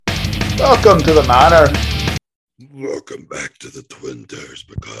Welcome to the manor. Welcome back to the Twin Towers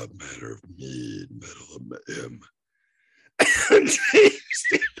Macabre Manor of Mead Metal M.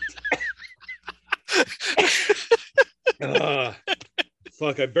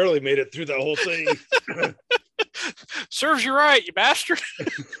 Fuck, I barely made it through that whole thing. Serves you right, you bastard.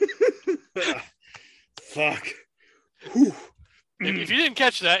 Fuck. Whew. If you didn't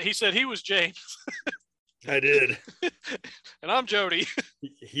catch that, he said he was James. I did. And I'm Jody.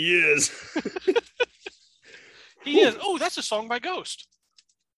 He is. He is. Oh, that's a song by Ghost.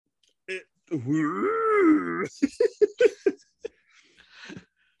 I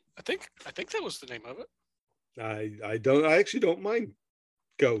think that was the name of it. I actually don't mind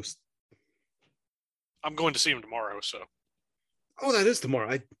Ghost. I'm going to see him tomorrow, so. Oh, that is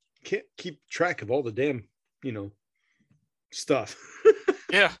tomorrow. I can't keep track of all the damn, stuff.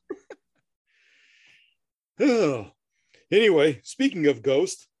 Yeah. Oh. Anyway, speaking of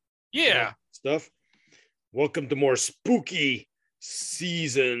Ghost. Yeah. Stuff. Welcome to more spooky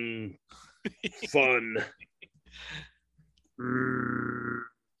season fun.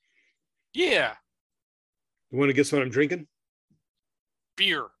 Yeah. You want to guess what I'm drinking?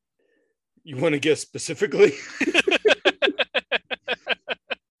 Beer. You want to guess specifically?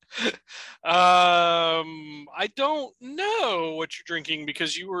 I don't know what you're drinking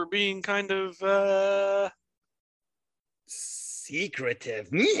because you were being kind of secretive.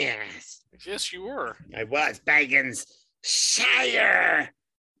 Yes. Yes, you were. I was Baggins Shire.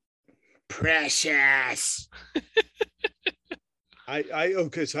 Precious.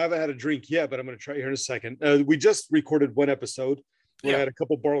 Okay, so I haven't had a drink yet, but I'm going to try here in a second. We just recorded one episode where I had a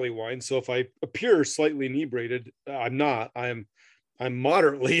couple barley wines. So if I appear slightly inebriated, I'm not. I'm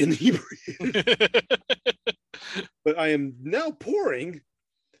moderately inebriated. But I am now pouring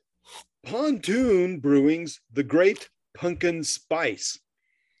Pontoon Brewing's The Great Pumpkin Spice.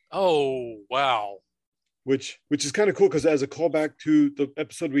 Oh, wow. Which is kind of cool because as a callback to the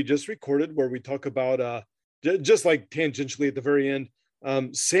episode we just recorded where we talk about just like tangentially at the very end,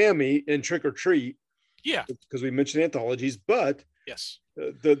 Sammy in Trick or Treat. Yeah. Because we mentioned anthologies, but yes,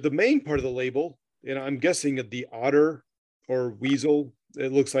 the main part of the label, and I'm guessing the otter or weasel,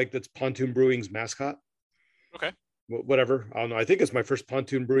 it looks like that's Pontoon Brewing's mascot. Okay. Whatever. I don't know. I think it's my first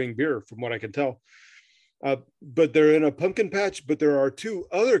Pontoon Brewing beer from what I can tell. But they're in a pumpkin patch, but there are two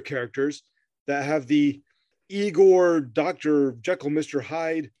other characters that have the Igor, Dr. Jekyll, Mr.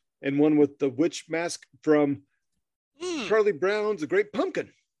 Hyde, and one with the witch mask from Charlie Brown's The Great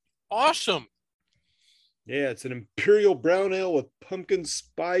Pumpkin. Awesome. Yeah, it's an Imperial Brown Ale with pumpkin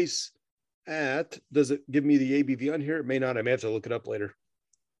spice does it give me the ABV on here? It may not. I may have to look it up later.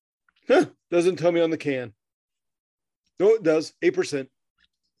 Doesn't tell me on the can. No, it does. 8%.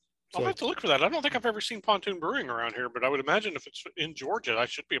 I'll have to look for that. I don't think I've ever seen Pontoon Brewing around here, but I would imagine if it's in Georgia, I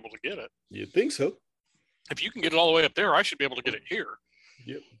should be able to get it. You'd think so. If you can get it all the way up there, I should be able to get it here.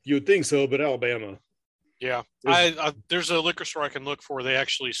 You'd think so, but Alabama. Yeah. There's a liquor store I can look for. They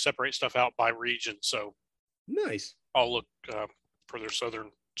actually separate stuff out by region. So nice. I'll look for their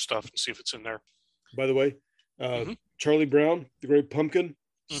southern stuff and see if it's in there. By the way, Charlie Brown, The Great Pumpkin,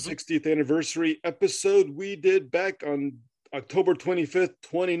 60th anniversary episode we did back on October 25th,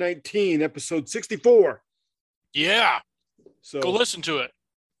 2019, episode 64. Yeah. So go listen to it.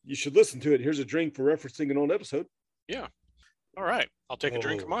 You should listen to it. Here's a drink for referencing an old episode. Yeah. All right. I'll take a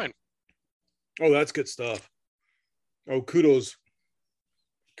drink of mine. Oh, that's good stuff. Oh, kudos.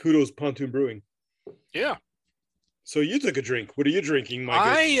 Kudos, Pontoon Brewing. Yeah. So you took a drink. What are you drinking,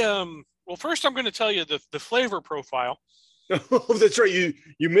 Mike? Well, first I'm going to tell you the flavor profile. Oh, that's right.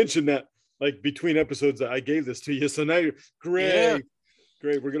 You mentioned that like between episodes that I gave this to you. So now you're great. Yeah.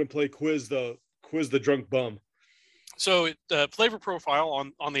 Great. We're going to play quiz the drunk bum. So the flavor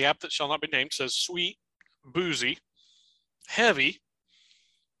profile on the app that shall not be named says sweet, boozy, heavy,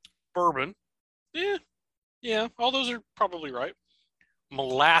 bourbon. Yeah. All those are probably right.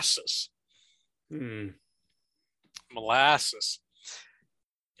 Molasses. Molasses.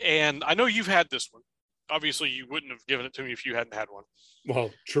 And I know you've had this one. Obviously, you wouldn't have given it to me if you hadn't had one.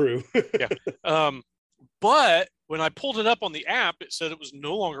 Well, true. Yeah. But when I pulled it up on the app, it said it was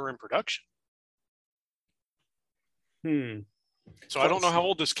no longer in production. So I don't know how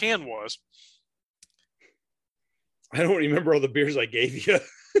old this can was. I don't remember all the beers I gave you.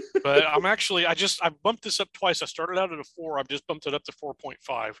 But I bumped this up twice. I started out at a 4. I've just bumped it up to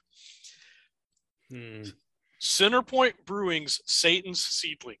 4.5. Centerpoint Brewing's Satan's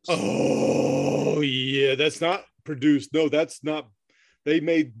Seedlings. Oh, yeah. That's not produced. No, that's not. They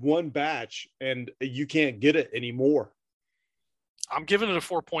made one batch and you can't get it anymore. I'm giving it a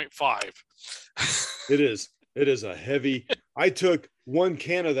 4.5. It is a heavy. I took one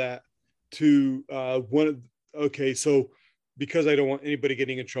can of that to okay, so because I don't want anybody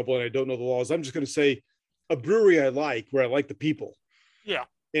getting in trouble and I don't know the laws, I'm just going to say a brewery I like, where I like the people. Yeah.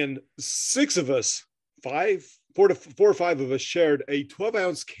 And six of us, four or five of us shared a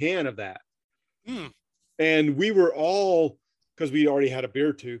 12-ounce can of that. Mm. And we were all, because we already had a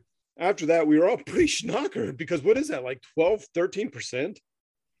beer too. After that, we were all pretty schnockered because what is that, like 12, 13%?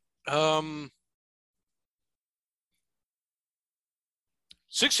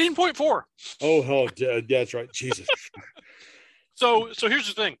 16.4. Oh, hell, yeah, that's right. Jesus. So here's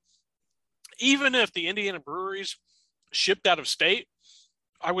the thing. Even if the Indiana breweries shipped out of state,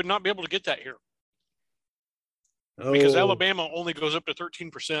 I would not be able to get that here. Because Alabama only goes up to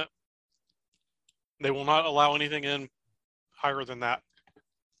 13%. They will not allow anything in higher than that.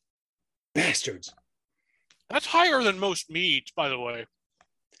 Bastards. That's higher than most meads, by the way.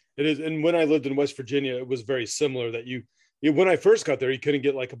 It is. And when I lived in West Virginia, it was very similar that when I first got there, you couldn't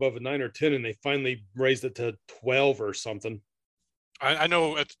get like above a 9 or 10, and they finally raised it to 12 or something. I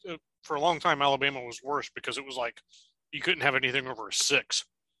know for a long time, Alabama was worse because it was like you couldn't have anything over a 6.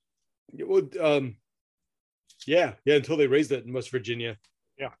 Yeah, until they raised it in West Virginia.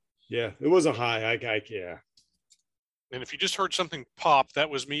 Yeah, it wasn't high. Yeah. And if you just heard something pop, that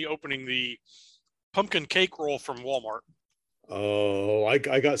was me opening the pumpkin cake roll from Walmart. Oh, I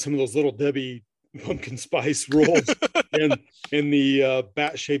got some of those Little Debbie pumpkin spice rolls and the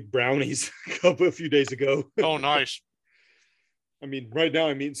bat-shaped brownies a few days ago. Oh, nice. I mean, right now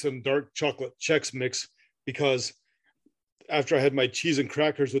I'm eating some dark chocolate Chex Mix because after I had my cheese and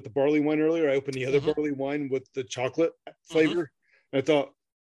crackers with the barley wine earlier, I opened the other barley wine with the chocolate flavor. And I thought,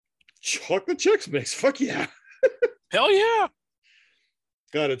 chocolate Chex Mix, fuck yeah. Hell yeah.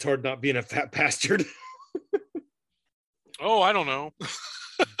 God, it's hard not being a fat bastard. Oh, I don't know.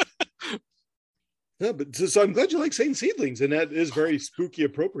 Yeah, but so I'm glad you like Satan Seedlings, and that is very spooky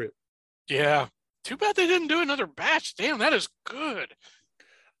appropriate. Yeah. Too bad they didn't do another batch. Damn, that is good.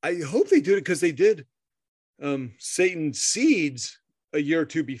 I hope they did it because they did Satan Seeds a year or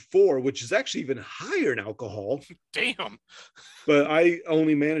two before, which is actually even higher in alcohol. Damn. But I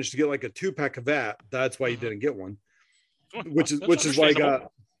only managed to get like a 2-pack of that. That's why you didn't get one. Which is why I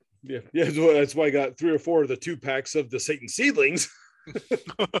got that's why I got 3 or 4 of the 2-packs of the Satan Seedlings.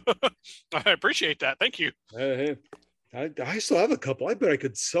 I appreciate that. Thank you. I still have a couple. I bet I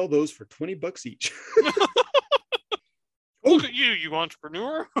could sell those for $20 each. Look at you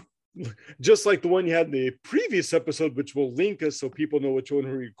entrepreneur. Just like the one you had in the previous episode, which we'll link us so people know which one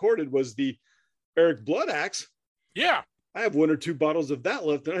we recorded, was the Eric Blood Axe. Yeah. I have 1 or 2 bottles of that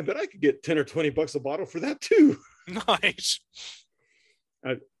left, and I bet I could get 10 or $20 a bottle for that too. Nice.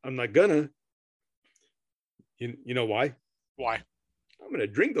 I'm not gonna. You know why? Why? I'm gonna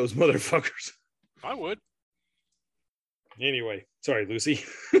drink those motherfuckers. I would. Anyway, sorry, Lucy.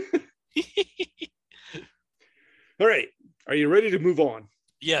 All right. Are you ready to move on?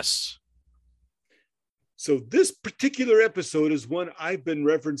 Yes. So this particular episode is one I've been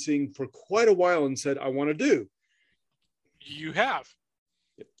referencing for quite a while and said I want to do. You have.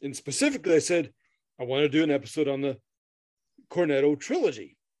 And specifically, I said I want to do an episode on the Cornetto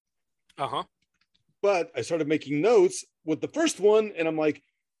trilogy. Uh-huh. But I started making notes with the first one, and I'm like,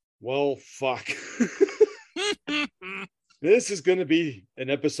 well, fuck. This is going to be an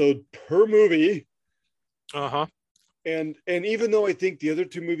episode per movie. Uh-huh. And even though I think the other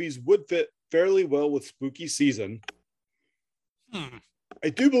 2 movies would fit fairly well with spooky season, I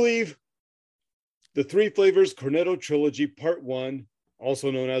do believe the 3 Flavors Cornetto Trilogy Part 1,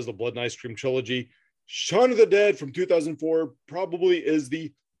 also known as the Blood and Ice Cream Trilogy, Shaun of the Dead from 2004, probably is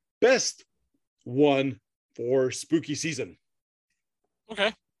the best one for spooky season.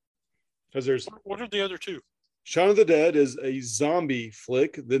 Okay. Because there's... What are the other 2? Shaun of the Dead is a zombie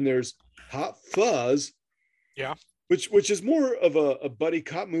flick. Then there's Hot Fuzz. Yeah. Which is more of a buddy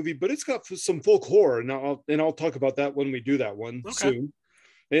cop movie, but it's got some folk horror. And I'll talk about that when we do that one soon.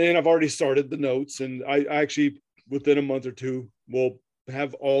 And I've already started the notes, and I actually, within a month or 2, will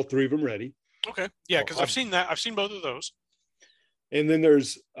have all 3 of them ready. Okay. Yeah, because I've seen that. I've seen both of those. And then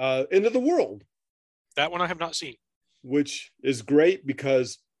there's End of the World. That one I have not seen. Which is great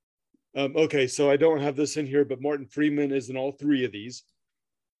because, okay, so I don't have this in here, but Martin Freeman is in all 3 of these.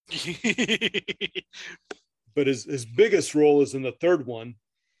 But his biggest role is in the 3rd one.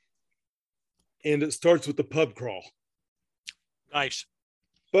 And it starts with the pub crawl. Nice.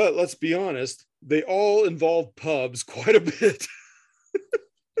 But let's be honest, they all involve pubs quite a bit.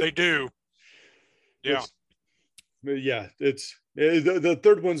 They do. Yeah. It's the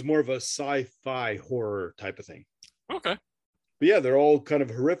 3rd one's more of a sci-fi horror type of thing. Okay. But yeah, they're all kind of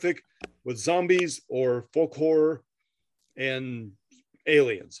horrific with zombies or folk horror and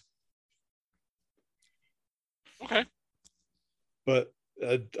aliens. Okay. But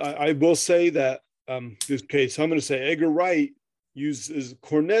I will say that, okay, so I'm going to say Edgar Wright uses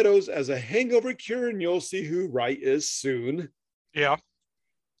cornettos as a hangover cure, and you'll see who Wright is soon. Yeah.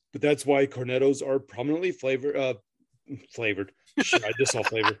 But that's why cornettos are prominently flavored. Shit, I just saw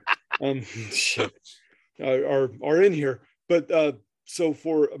flavor. Shit, are in here. But so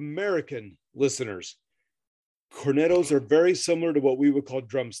for American listeners, cornettos are very similar to what we would call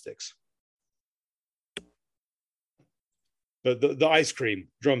drumsticks. The ice cream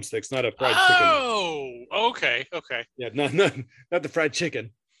drumsticks, not a fried chicken. Oh, okay. Yeah, not the fried chicken.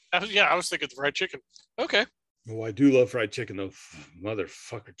 I was thinking the fried chicken. Okay. Oh, I do love fried chicken though.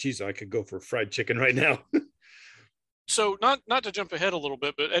 Motherfucker, jeez, I could go for fried chicken right now. So not to jump ahead a little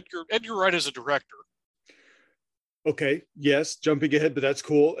bit, but Edgar Wright is a director. Okay, yes, jumping ahead, but that's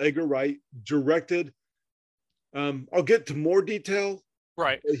cool. Edgar Wright directed. I'll get to more detail.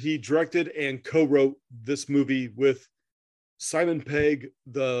 Right. He directed and co-wrote this movie with Simon Pegg,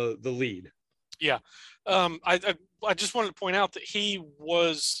 the lead. Yeah. I just wanted to point out that he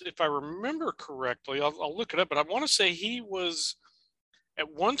was, if I remember correctly, I'll look it up, but I want to say he was at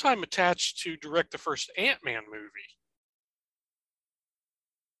one time attached to direct the first Ant-Man movie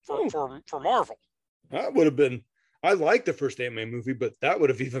for Marvel. That would have been, I like the first Ant-Man movie, but that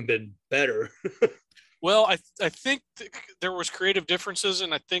would have even been better. Well, I think there was creative differences,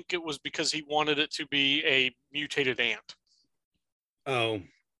 and I think it was because he wanted it to be a mutated ant. Oh,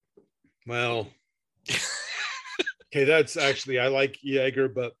 well. Okay, that's actually, I like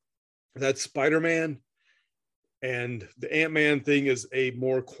Yeager, but that's Spider-Man, and the Ant-Man thing is a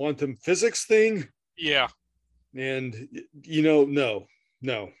more quantum physics thing. Yeah. And, no.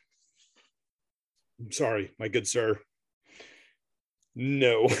 I'm sorry, my good sir.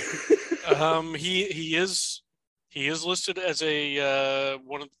 No. He is listed as a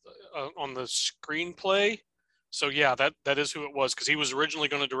one of on the screenplay. So yeah, that is who it was, because he was originally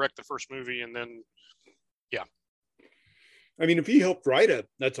going to direct the first movie, and then yeah. I mean, if he helped write it,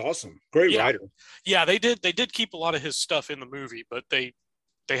 that's awesome. Great writer. Yeah, they did keep a lot of his stuff in the movie, but they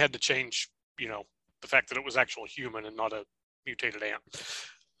had to change, the fact that it was actual human and not a mutated ant.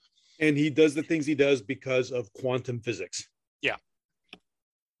 And he does the things he does because of quantum physics. Yeah.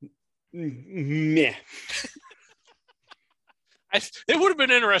 Meh. It would have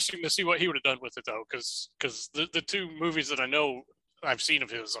been interesting to see what he would have done with it, though, because the two movies that I know I've seen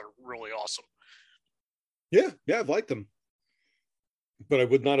of his are really awesome. Yeah, I've liked them, but I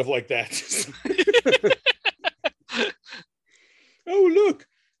would not have liked that. Oh, look,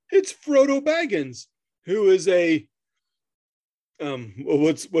 it's Frodo Baggins, who is a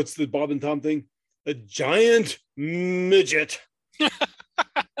what's the Bob and Tom thing? A giant midget.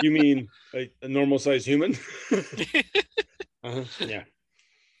 You mean a normal sized human? Yeah.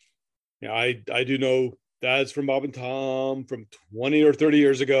 I do know that's from Bob and Tom from 20 or 30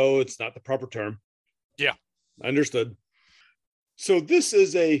 years ago. It's not the proper term. Yeah. Understood. So this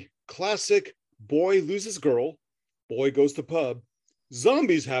is a classic boy loses girl, boy goes to pub,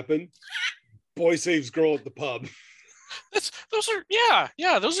 zombies happen, boy saves girl at the pub. Those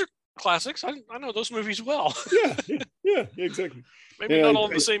are classics. I know those movies well. Yeah, exactly. Maybe not all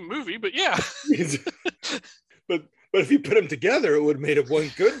in the same movie, but yeah. But if you put them together, it would have made it one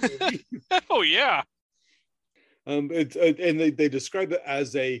good movie. Oh yeah. And they describe it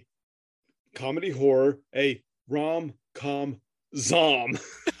as a comedy horror, a rom-com zom.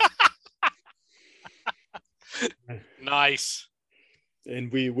 Nice.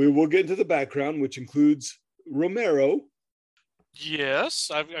 And we will get into the background, which includes Romero. Yes,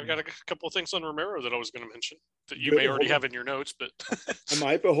 I've got a couple of things on Romero that I was going to mention that you may already have in your notes, but I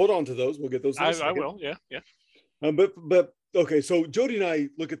might, but hold on to those. We'll get those. I will. Yeah. But okay, so Jody and I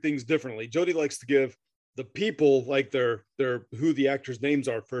look at things differently. Jody likes to give the people like their who the actors' names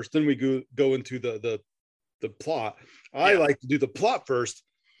are first, then we go into the plot. I like to do the plot first,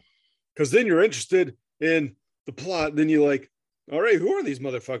 because then you're interested in the plot. Then you're like, all right, who are these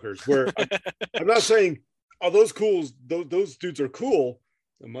motherfuckers? Where I'm not saying, oh, those dudes are cool.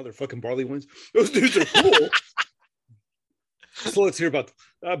 The motherfucking barley wines. Those dudes are cool. So let's hear about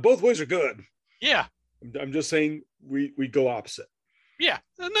them. Both ways are good. Yeah. I'm just saying we go opposite. Yeah,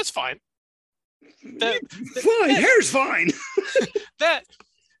 and that's fine. Hair's fine. that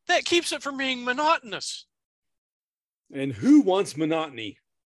keeps it from being monotonous. And who wants monotony?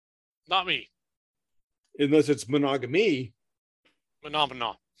 Not me. Unless it's monogamy.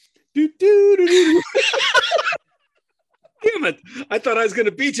 Phenomena. Damn it. I thought I was going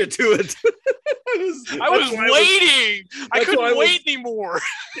to beat you to it. I was waiting. I couldn't wait anymore.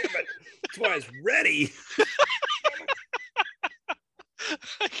 Damn it. That's why I was ready.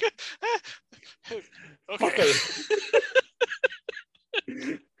 Okay.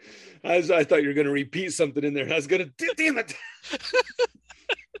 I thought you were going to repeat something in there. I was going to, damn it.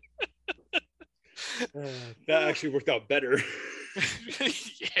 That actually worked out better.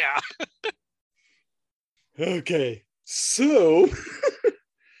 Yeah. Okay. So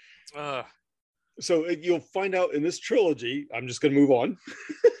Uh, you'll find out in this trilogy, I'm just going to move on.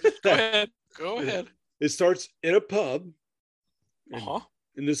 go ahead. Go ahead. It starts in a pub. Uh-huh.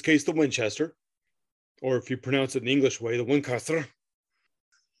 In this case, the Winchester, or if you pronounce it in the English way, the Winchester.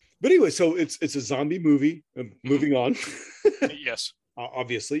 But anyway, so it's a zombie movie. Moving on, Yes.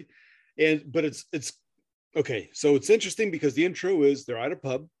 obviously, but it's okay. So it's interesting because the intro is they're at a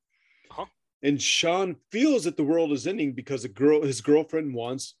pub, and Sean feels that the world is ending because his girlfriend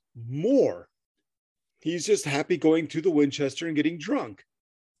wants more. He's just happy going to the Winchester and getting drunk.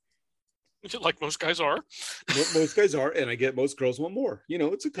 Like most guys are. Most guys are, and I get most girls want more.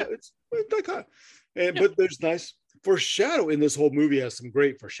 It's like, but there's nice foreshadow in this whole movie. Has some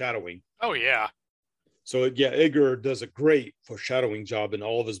great foreshadowing. Oh yeah. So yeah, Edgar does a great foreshadowing job in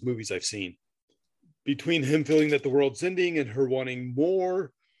all of his movies I've seen. Between him feeling that the world's ending and her wanting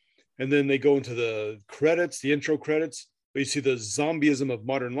more, and then they go into the credits, the intro credits. But you see the zombieism of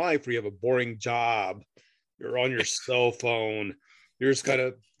modern life, where you have a boring job, you're on your cell phone, you're just kind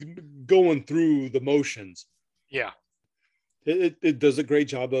of going through the motions. Yeah. It does a great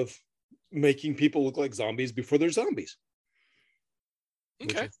job of making people look like zombies before they're zombies.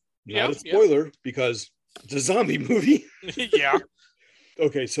 Okay. Not a spoiler because it's a zombie movie. Yeah.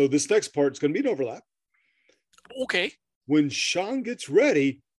 Okay, so this next part is going to be an overlap. Okay. When Sean gets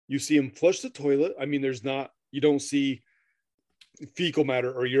ready, you see him flush the toilet. I mean, you don't see fecal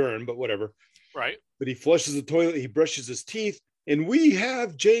matter or urine, but whatever. Right. But he flushes the toilet, he brushes his teeth, and we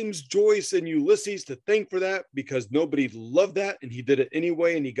have James Joyce and Ulysses to thank for that because nobody loved that, and he did it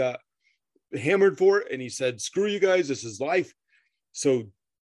anyway, and he got hammered for it, and he said, screw you guys, this is life. So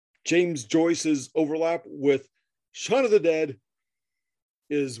James Joyce's overlap with Shaun of the Dead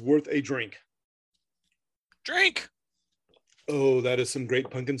is worth a drink. Drink. Oh, that is some great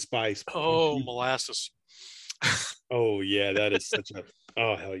pumpkin spice. Oh, molasses. Oh, yeah, that is such a...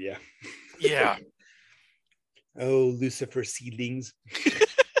 Oh, hell yeah. Yeah. Oh, Lucifer seedlings.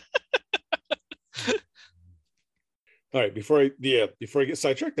 All right, before I get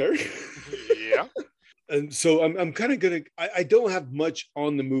sidetracked there. Yeah. And so I'm kind of gonna. I don't have much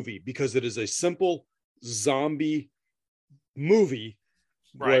on the movie because it is a simple zombie movie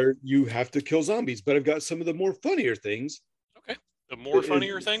where you have to kill zombies. But I've got some of the more funnier things. Okay. The more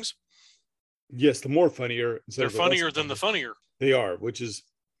funnier things. Yes, the more funnier. They're funnier than the funnier. They are, which is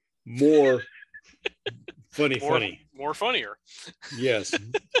more funny. More funnier. Yes.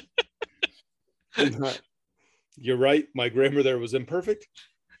 You're right. My grammar there was imperfect.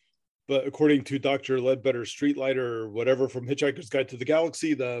 But according to Dr. Ledbetter Streetlighter or whatever from Hitchhiker's Guide to the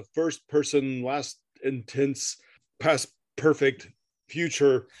Galaxy, the first person, last intense, past perfect,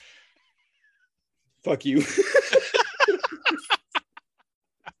 future. Fuck you.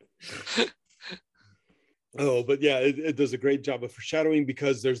 Oh, but yeah, it does a great job of foreshadowing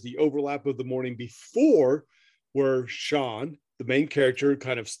because there's the overlap of the morning before where Sean, the main character,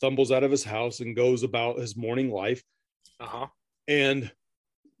 kind of stumbles out of his house and goes about his morning life. Uh-huh. And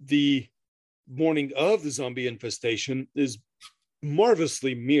the morning of the zombie infestation is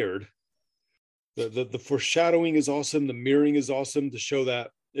marvelously mirrored. The foreshadowing is awesome. The mirroring is awesome to show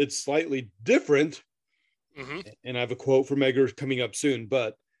that it's slightly different. Mm-hmm. And I have a quote from Edgar coming up soon,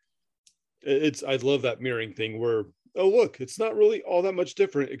 but I love that mirroring thing where, oh, look, it's not really all that much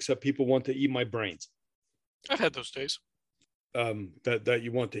different, except people want to eat my brains. I've had those days. That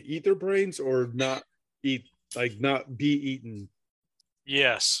you want to eat their brains or not eat, like not be eaten.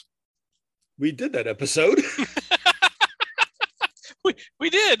 Yes. We did that episode. we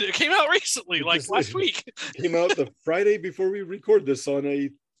did. It came out recently, like last week. Came out the Friday before we record this on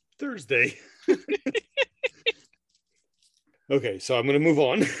a Thursday. Okay, so I'm going to move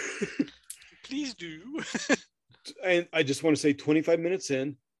on. Please do. And I just want to say 25 minutes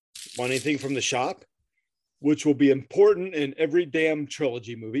in, want anything from the shop, which will be important in every damn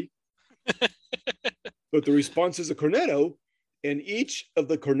trilogy movie. But the response is a Cornetto, and each of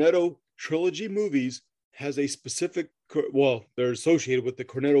the Cornetto trilogy movies has a specific, they're associated with the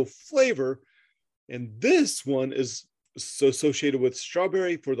Cornetto flavor. And this one is associated with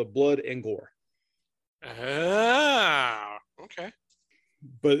strawberry for the blood and gore. Ah, okay.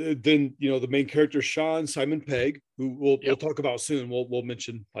 But then, the main character, Sean, Simon Pegg, who we'll talk about soon. We'll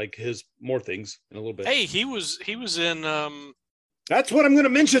mention like his more things in a little bit. Hey, he was in That's what I'm going to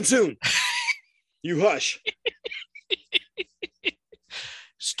mention soon. You hush.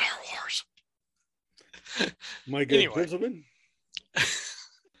 Star Wars. My good Anyway. gentlemen,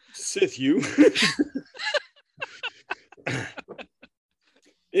 Sith you.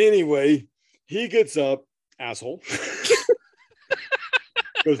 Anyway, he gets up, asshole.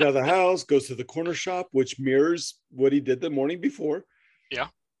 Goes out of the house, goes to the corner shop, which mirrors what he did the morning before. Yeah.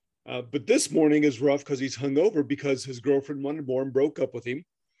 But this morning is rough because he's hungover because his girlfriend wanted more and broke up with him.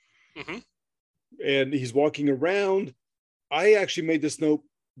 Mm-hmm. And he's walking around. I actually made this note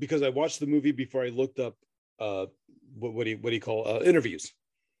because I watched the movie before I looked up what do you call interviews.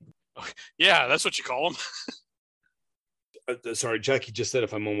 Yeah, that's what you call them. Sorry, Jackie just said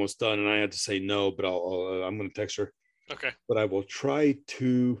if I'm almost done, and I had to say no, but I'm going to text her. Okay. But I will try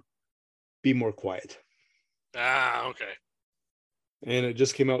to be more quiet. Ah, okay. And it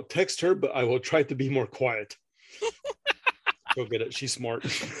just came out. Text her, but I will try to be more quiet. Go get it. She's smart.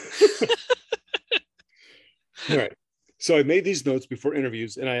 All right. So I made these notes before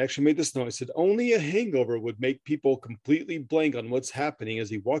interviews, and I actually made this note. I said, only a hangover would make people completely blank on what's happening as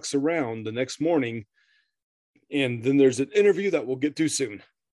he walks around the next morning. And then there's an interview that we'll get to soon.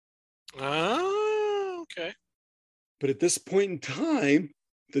 Oh, okay. But at this point in time,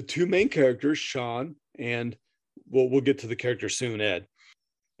 the two main characters, Sean and we'll get to the character soon, Ed.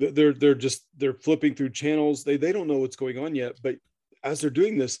 They're flipping through channels. They don't know what's going on yet, but as they're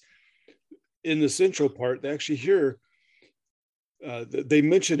doing this, in this intro part, they actually hear they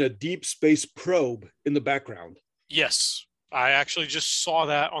mention a deep space probe in the background. Yes, I actually just saw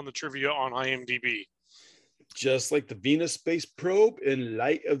that on the trivia on IMDb. Just like the Venus space probe in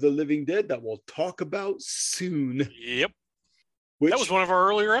Light of the Living Dead that we'll talk about soon. Yep. Which, that was one of our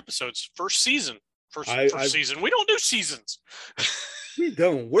earlier episodes, first season. First season. We don't do seasons. We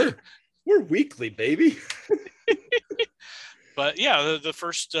don't. We're weekly, baby. But yeah, the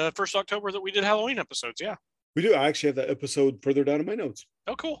first October that we did Halloween episodes. Yeah, we do. I actually have that episode further down in my notes.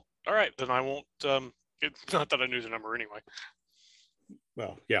 Oh, cool. All right, then I won't. Not that I knew the number anyway.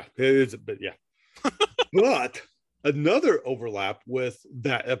 Well, yeah, it is, but yeah. But another overlap with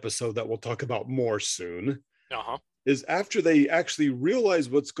that episode that we'll talk about more soon is after they actually realize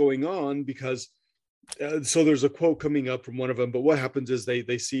what's going on, because so there's a quote coming up from one of them, but what happens is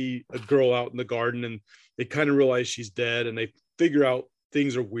they see a girl out in the garden and they kind of realize she's dead and they figure out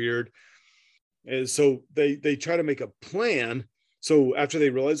things are weird. And so they try to make a plan. So after they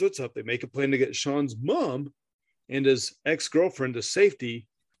realize what's up, they make a plan to get Sean's mom and his ex-girlfriend to safety.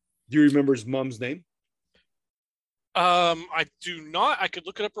 Do you remember his mom's name? I do not. I could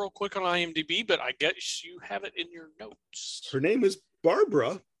look it up real quick on IMDb, but I guess you have it in your notes. Her name is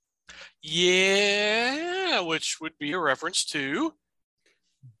Barbara. Yeah, which would be a reference to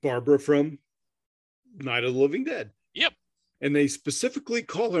Barbara from Night of the Living Dead. Yep. And they specifically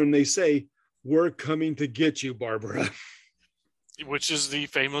call her and they say, "We're coming to get you, Barbara." Which is the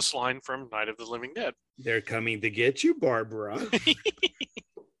famous line from Night of the Living Dead. They're coming to get you, Barbara.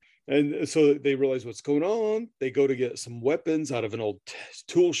 And so they realize what's going on. They go to get some weapons out of an old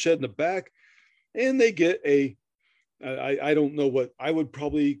tool shed in the back. And they get I don't know what I would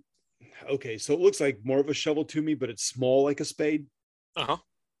probably, okay, so it looks like more of a shovel to me, but it's small like a spade.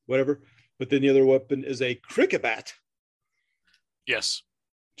 Whatever. But then the other weapon is a cricket bat. Yes.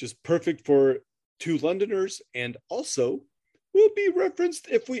 Just perfect for two Londoners, and also will be referenced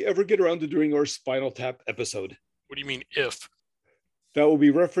if we ever get around to doing our Spinal Tap episode. What do you mean if? That will be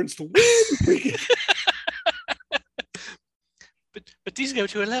referenced when we get... But these go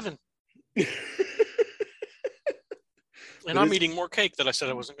to 11. And I'm eating more cake that I said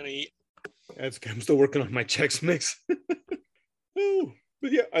I wasn't going to eat. I'm still working on my Chex Mix. Oh,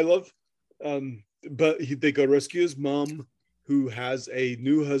 but yeah, I love. But they go rescue his mom, who has a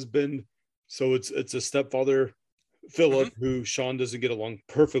new husband. So it's a stepfather, Philip, who Sean doesn't get along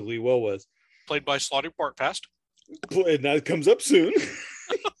perfectly well with. Played by Slotty Bartfast. And that comes up soon.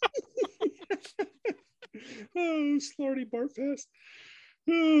 Oh, Slotty Bartfast.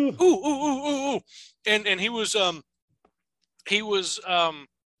 Ooh. And he was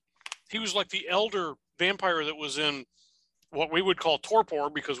like the elder vampire that was in what we would call torpor,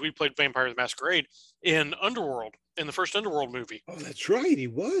 because we played Vampire the Masquerade in Underworld, in the first Underworld movie. Oh, that's right, he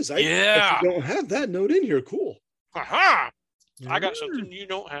was. I don't have that note in here. Cool. Aha! I got something you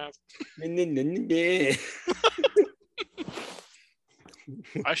don't have.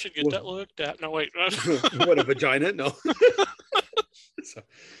 I should get that looked at. No, wait. What, a vagina? No. So,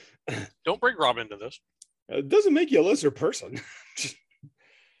 don't bring Rob into this. It doesn't make you a lesser person.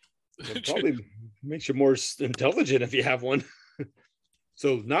 It probably makes you more intelligent if you have one.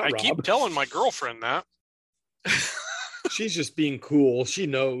 So not Rob. I keep telling my girlfriend that. She's just being cool. She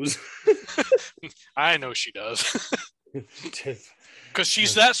knows. I know she does. Because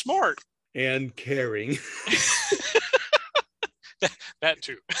she's that smart. and caring. That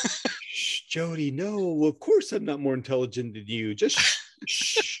too. Shh, Jody, no, of course I'm not more intelligent than you. Just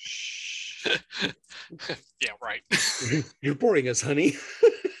shh. Yeah, right. You're boring us, honey.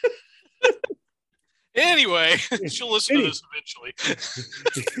 Anyway, she'll listen to this eventually.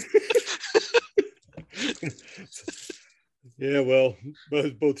 Yeah, well,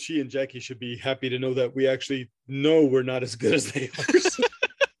 both she and Jackie should be happy to know that we actually know we're not as good as they are.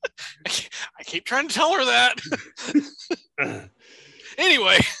 I keep trying to tell her that.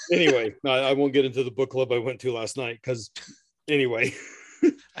 Anyway, I won't get into the book club I went to last night because, anyway,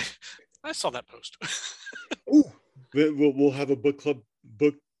 I saw that post. Ooh, we'll have a book club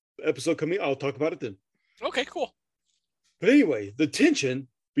book episode coming. I'll talk about it then. Okay, cool. But anyway, the tension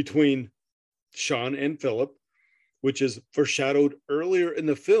between Sean and Philip, which is foreshadowed earlier in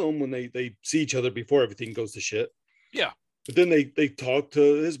the film when they see each other before everything goes to shit. Yeah. But then they talk to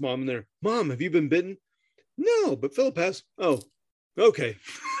his mom and they're, Mom, have you been bitten? No, but Philip has. Oh, okay.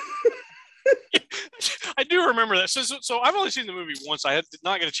 I do remember that. So I've only seen the movie once. I did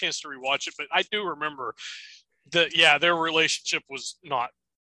not get a chance to rewatch it, but I do remember that, yeah, their relationship was not,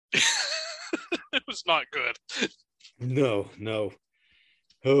 it was not good. No.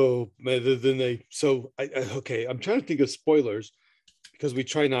 Oh, man, then okay, I'm trying to think of spoilers because we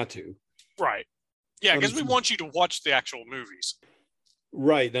try not to. Right. Yeah, because we want you to watch the actual movies.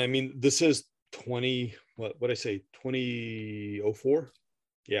 Right. I mean, this is 2004?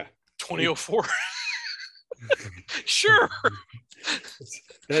 Yeah. 2004. Sure.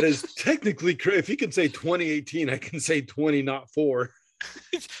 That is technically correct. If you can say 2018, I can say 20, not 4.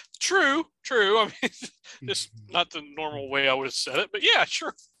 True. I mean, it's not the normal way I would have said it, but yeah,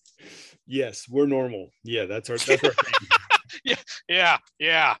 sure. Yes, we're normal. Yeah, that's our thing. Yeah.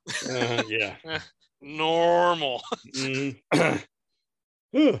 Yeah. Normal.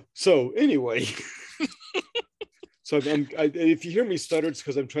 So anyway, if you hear me stutter, it's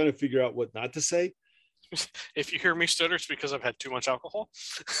because I'm trying to figure out what not to say. If you hear me stutter, it's because I've had too much alcohol.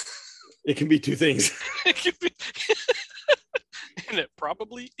 It can be two things. It can be. And it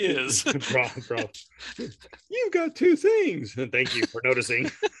probably is. Bro. You've got two things. And thank you for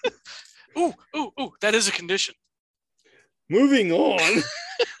noticing. Ooh, that is a condition. Moving on.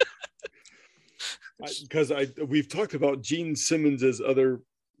 Because we've talked about Gene Simmons's other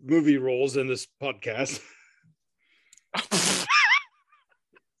movie roles in this podcast.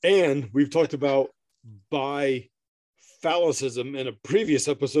 And we've talked about bi-phallicism in a previous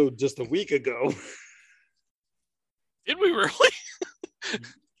episode just a week ago. Did we really?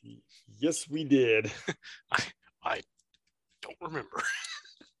 Yes, we did. I don't remember.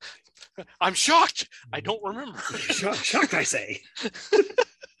 I'm shocked. I don't remember. Shocked, I say.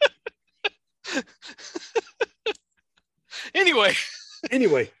 Anyway,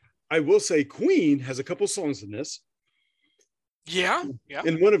 I will say Queen has a couple songs in this. Yeah.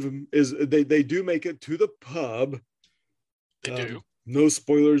 And one of them is they do make it to the pub. They do. No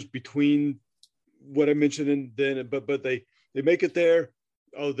spoilers between what I mentioned and then, but they make it there.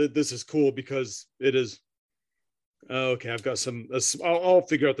 Oh, this is cool because it is. Okay, I've got some. I'll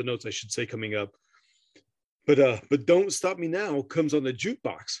figure out the notes I should say coming up. But Don't Stop Me Now comes on the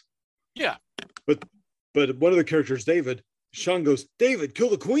jukebox. Yeah. But one of the characters, David, Sean goes, David,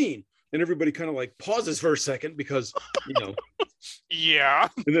 kill the queen. And everybody kind of like pauses for a second because, Yeah.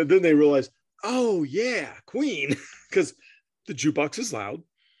 And then they realize, oh, yeah, queen, because the jukebox is loud.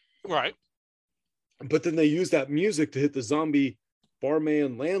 Right. But then they use that music to hit the zombie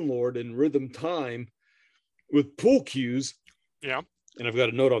barman landlord in rhythm time with pool cues. Yeah. And I've got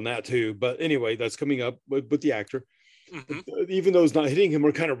a note on that too. But anyway, that's coming up with the actor. Mm-hmm. Even though it's not hitting him,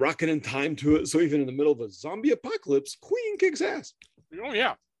 we're kind of rocking in time to it. So even in the middle of a zombie apocalypse, Queen kicks ass. Oh,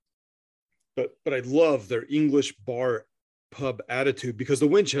 yeah. But I love their English bar pub attitude because the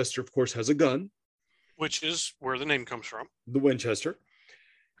Winchester, of course, has a gun. Which is where the name comes from. The Winchester.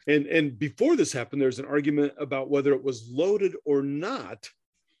 And before this happened, there's an argument about whether it was loaded or not.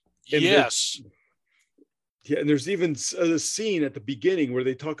 And yes. And there's even a scene at the beginning where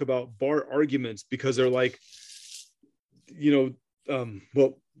they talk about bar arguments because they're like, they're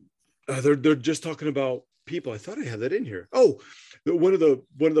just talking about people. I thought I had that in here. Oh, one of the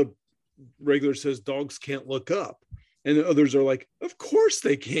regulars says dogs can't look up, and the others are like, of course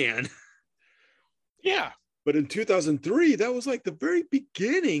they can. Yeah. But in 2003, that was like the very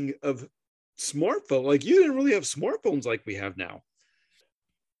beginning of smartphone. Like you didn't really have smartphones like we have now.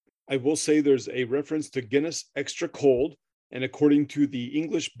 I will say there's a reference to Guinness Extra Cold. And according to the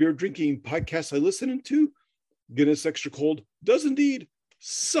English beer drinking podcast I listened to, Guinness Extra Cold does indeed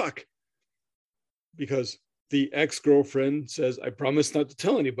suck. Because the ex-girlfriend says, I promise not to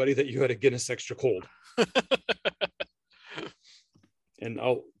tell anybody that you had a Guinness Extra Cold. And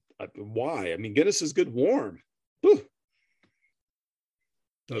why? I mean, Guinness is good warm. Whew.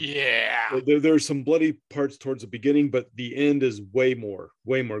 Yeah. There's some bloody parts towards the beginning, but the end is way more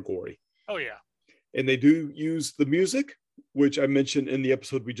gory. Oh, yeah. And they do use the music, which I mentioned in the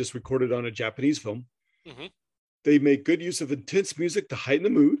episode we just recorded on a Japanese film. Mm-hmm. They make good use of intense music to heighten the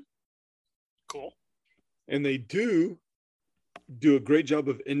mood. Cool. And they do a great job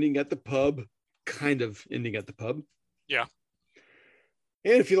of ending at the pub, kind of ending at the pub. Yeah.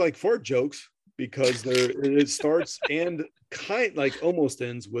 And if you like fart jokes, because it starts and almost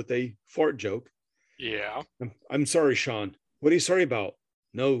ends with a fart joke. Yeah. I'm sorry, Sean. What are you sorry about?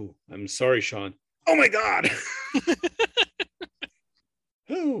 No, I'm sorry, Sean. Oh my God.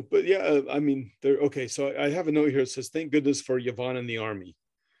 Oh, but yeah, I mean, they're okay. So I have a note here that says, thank goodness for Yvonne in the army.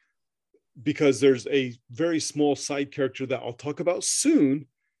 Because there's a very small side character that I'll talk about soon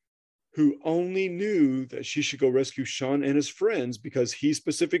who only knew that she should go rescue Sean and his friends because he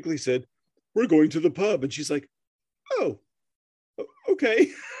specifically said, we're going to the pub. And she's like, oh,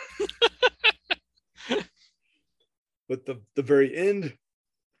 okay. But the very end,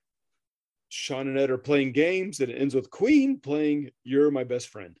 Sean and Ed are playing games and it ends with Queen playing You're My Best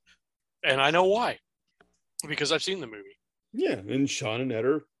Friend. And I know why. Because I've seen the movie. Yeah, and Sean and Ed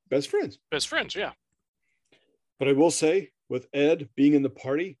are best friends. Best friends, yeah. But I will say, with Ed being in the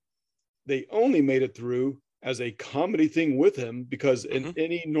party, they only made it through as a comedy thing with him because in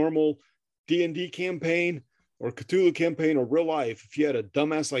any normal D&D campaign or Cthulhu campaign or real life, if you had a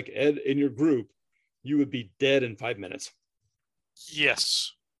dumbass like Ed in your group, you would be dead in 5 minutes.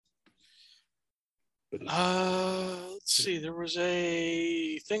 Yes. Let's see. There was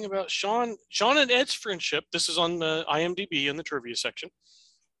a thing about Sean and Ed's friendship. This is on the IMDb in the trivia section.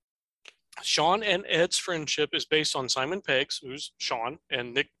 Sean and Ed's friendship is based on Simon Peggs, who's Sean,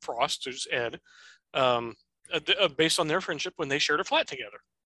 and Nick Frost, who's Ed, based on their friendship when they shared a flat together.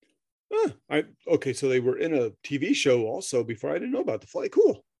 Okay, so they were in a TV show also before. I didn't know about the flight.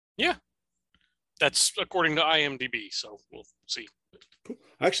 Cool. Yeah. That's according to IMDb, so we'll see. Cool.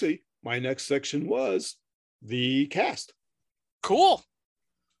 Actually, my next section was the cast. Cool.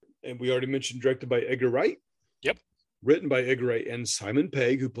 And we already mentioned directed by Edgar Wright. Yep. Written by Edgar Wright and Simon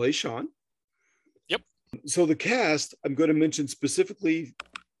Pegg, who plays Sean. Yep. So the cast, I'm going to mention specifically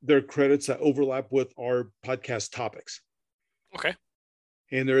their credits that overlap with our podcast topics. Okay.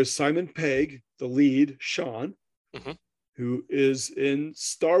 And there is Simon Pegg, the lead, Sean, who is in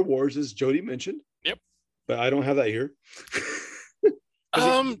Star Wars, as Jody mentioned. Yep. But I don't have that here.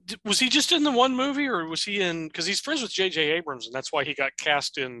 Was he just in the one movie, or was he in? Because he's friends with J.J. Abrams, and that's why he got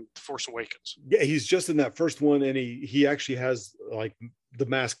cast in The Force Awakens. Yeah, he's just in that first one, and he actually has like the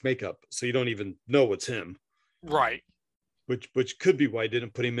mask makeup, so you don't even know it's him. Right. Which could be why I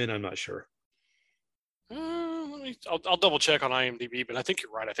didn't put him in. I'm not sure. I'll double check on IMDb, but I think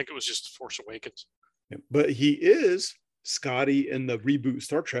you're right. I think it was just The Force Awakens. Yeah, but he is Scotty in the reboot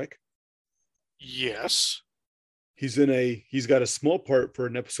Star Trek. Yes. He's got a small part for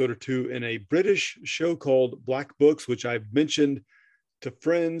an episode or two in a British show called Black Books, which I've mentioned to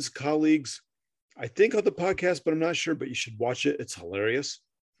friends, colleagues, I think on the podcast, but I'm not sure, but you should watch it. It's hilarious.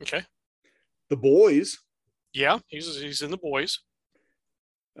 Okay. The Boys. Yeah, he's in The Boys.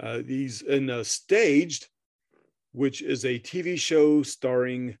 He's in Staged, which is a TV show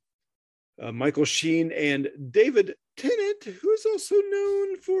starring Michael Sheen and David Tennant, who is also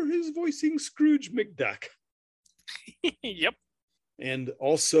known for his voicing Scrooge McDuck. Yep. And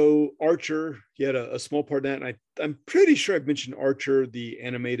also Archer. He had a small part in that. And I'm pretty sure I've mentioned Archer, the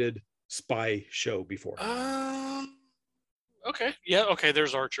animated spy show, before. Okay. Yeah. Okay.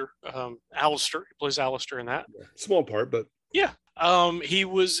 There's Archer. Alistair. He plays Alistair in that. Yeah, small part, but yeah. He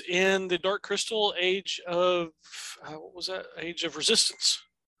was in the Dark Crystal Age of what was that? Age of Resistance.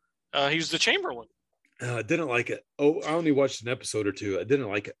 He was the Chamberlain. I didn't like it. Oh, I only watched an episode or two. I didn't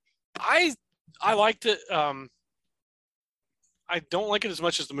like it. I liked it. I don't like it as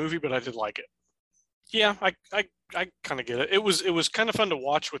much as the movie, but I did like it. Yeah, I kind of get it. It was kind of fun to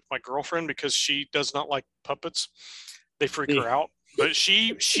watch with my girlfriend because she does not like puppets. They freak her out. But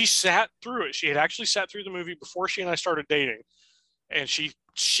she sat through it. She had actually sat through the movie before she and I started dating. And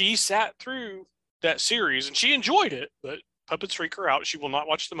she sat through that series and she enjoyed it, but puppets freak her out. She will not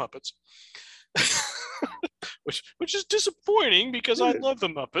watch the Muppets. which is disappointing because I love the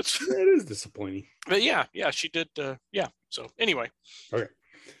Muppets. It is disappointing. But yeah, she did. Yeah. So anyway. Okay.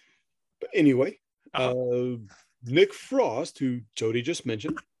 But anyway, Nick Frost, who Jody just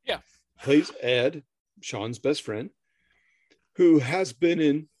mentioned, yeah, plays Ed, Sean's best friend. who has been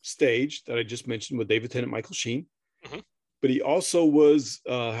in Stage that I just mentioned with David Tennant, Michael Sheen. Mhm. But he also was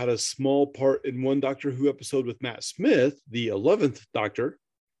had a small part in one Doctor Who episode with Matt Smith, the 11th Doctor,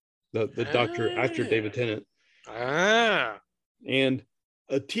 the Doctor after David Tennant, and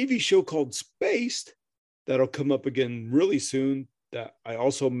a TV show called Spaced that'll come up again really soon that I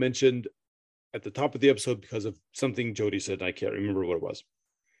also mentioned at the top of the episode because of something Jody said, and I can't remember what it was.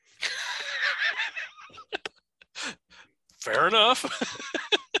 Fair enough.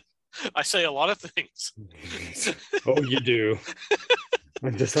 I say a lot of things. Oh, you do.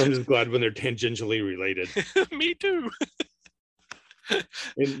 I'm just glad when they're tangentially related. Me too.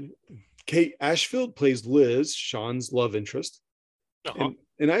 And Kate Ashfield plays Liz, Sean's love interest. Uh-huh.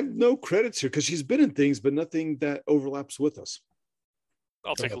 And I have no credits here because she's been in things, but nothing that overlaps with us.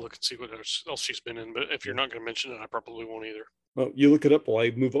 I'll take a look and see what else she's been in. But if you're not going to mention it, I probably won't either. Well, you look it up while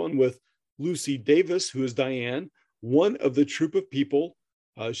I move on with Lucy Davis, who is Diane, one of the troop of people.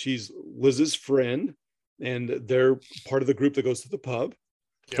 She's Liz's friend, and they're part of the group that goes to the pub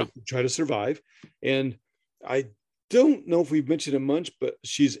to try to survive. And I don't know if we've mentioned it much, but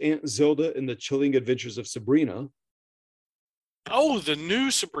she's Aunt Zelda in the Chilling Adventures of Sabrina. Oh, the new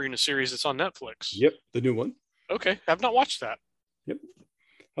Sabrina series that's on Netflix. Yep, the new one. Okay, I've not watched that. Yep.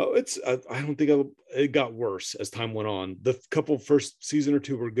 Oh, it's I don't think it got worse as time went on. The couple first season or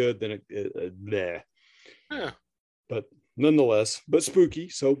two were good, then it bleh. Yeah. But nonetheless, but spooky.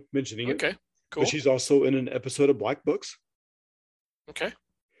 So mentioning it. Okay, cool. But she's also in an episode of Black Books. Okay.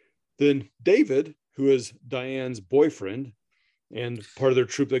 Then David, who is Diane's boyfriend and part of their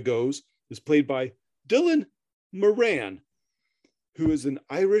troop that goes, is played by Dylan Moran, who is an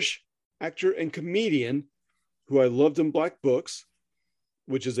Irish actor and comedian who I loved in Black Books,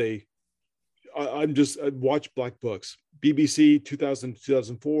 which is I watch Black Books, BBC 2000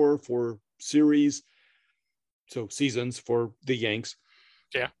 2004 for series, so seasons for the Yanks.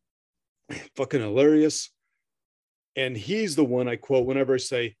 Yeah, fucking hilarious. And he's the one I quote whenever I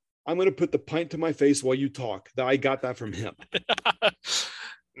say, "I'm going to put the pint to my face while you talk." That I got that from him.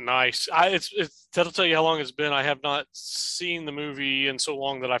 Nice. That'll tell you how long it's been. I have not seen the movie in so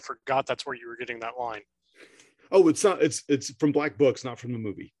long that I forgot that's where you were getting that line. Oh, it's not. It's from Black Books, not from the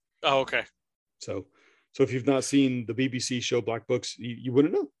movie. Oh, okay. So if you've not seen the BBC show Black Books, you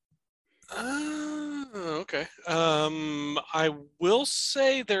wouldn't know. Okay. I will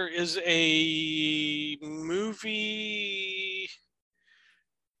say there is a movie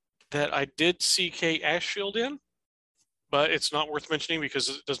that I did see Kate Ashfield in, but it's not worth mentioning because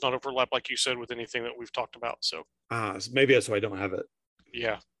it does not overlap, like you said, with anything that we've talked about. So maybe that's why I don't have it.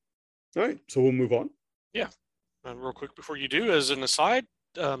 Yeah. All right, so we'll move on. Yeah. And real quick before you do, as an aside,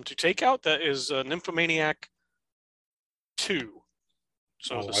 to take out, that is Nymphomaniac 2.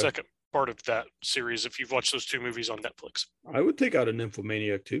 So the second part of that series, if you've watched those two movies on Netflix. I would take out a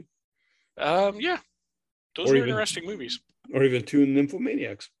Nymphomaniac too. Yeah. Those are interesting movies. Or even 2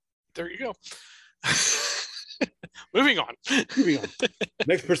 Nymphomaniacs. There you go. Moving on.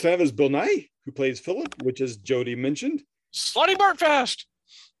 Next person I have is Bill Nye, who plays Philip, which is Jody mentioned. Slutty Bartfast.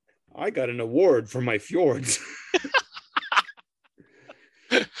 I got an award for my fjords.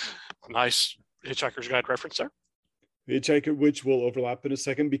 Nice Hitchhiker's Guide reference there. Hitchhiker, which will overlap in a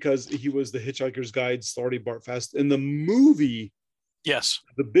second because he was the Hitchhiker's Guide, Slarty Bartfast in the movie. Yes.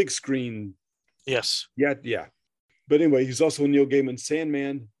 The big screen. Yes. Yeah. But anyway, he's also in Neil Gaiman's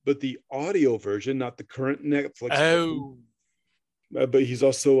Sandman, but the audio version, not the current Netflix. Oh. But he's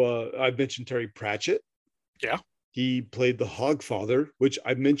also, I mentioned Terry Pratchett. Yeah. He played the Hogfather, which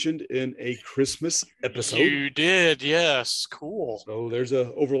I mentioned in a Christmas episode. You did, yes. Cool. So there's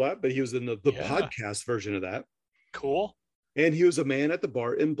a overlap, but he was in the podcast version of that. Cool. And he was a man at the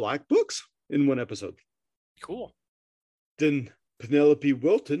bar in Black Books in one episode. Cool. Then Penelope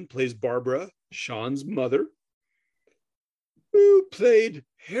Wilton plays Barbara, Sean's mother, who played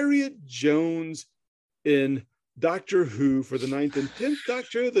Harriet Jones in Doctor Who for the 9th and 10th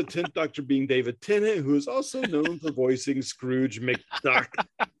Doctor, the 10th Doctor being David Tennant, who is also known for voicing Scrooge McDuck.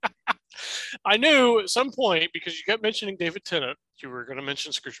 I knew at some point, because you kept mentioning David Tennant, you were going to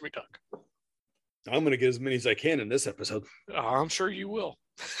mention Scrooge McDuck. I'm going to get as many as I can in this episode. I'm sure you will.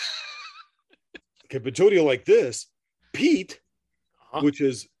 Okay, but Jody will like this. Pete, which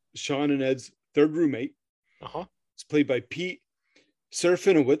is Sean and Ed's third roommate, is played by Pete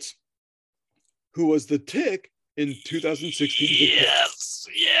Serafinowicz, who was the Tick in 2016.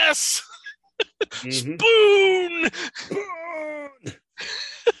 Yes. Mm-hmm. Spoon.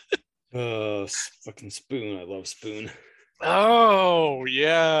 Fucking Spoon. I love Spoon. Oh,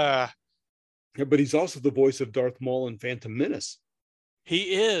 yeah. Yeah, but he's also the voice of Darth Maul in Phantom Menace.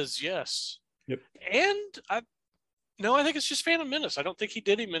 He is, yes. Yep. And No, I think it's just Phantom Menace. I don't think he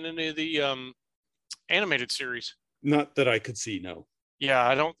did him in any of the animated series. Not that I could see, no. Yeah,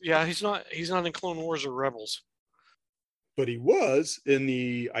 I don't. Yeah, he's not. He's not in Clone Wars or Rebels. But he was in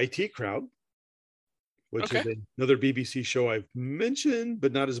the IT Crowd, which is another BBC show I've mentioned,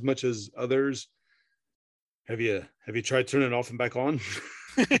 but not as much as others. Have you tried turning it off and back on?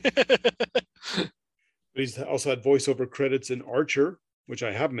 But he's also had voiceover credits in Archer, which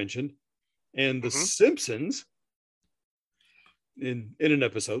I have mentioned, and The Simpsons in an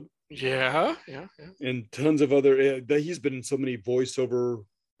episode. Yeah. And tons of other. He's been in so many voiceover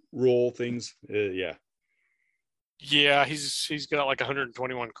role things. Yeah, he's got like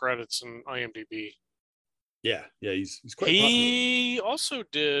 121 credits in IMDb. Yeah, he's quite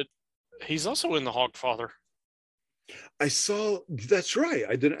popular. He's also in The Hogfather. I saw. That's right.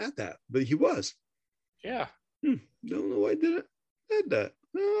 I didn't add that, but he was. Yeah. Don't know why I didn't add that.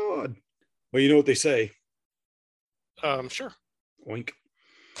 Oh, odd. Well, you know what they say. Sure. Oink.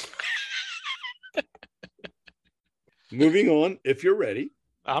 Moving on, if you're ready.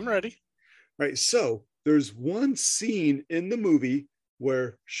 I'm ready. All right. So there's one scene in the movie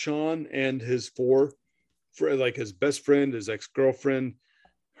where Sean and his like his best friend, his ex-girlfriend,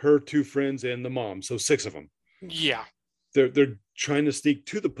 her two friends, and the mom. So 6 of them. Yeah. They're trying to sneak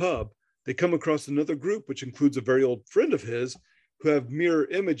to the pub. They come across another group, which includes a very old friend of his, who have mirror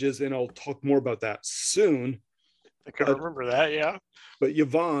images, and I'll talk more about that soon. I can remember that, yeah. But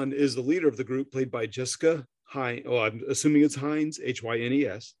Yvonne is the leader of the group, played by Jessica Hines. Oh, I'm assuming it's Hines,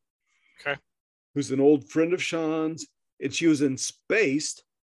 Hynes. Okay. Who's an old friend of Sean's, and she was in Spaced,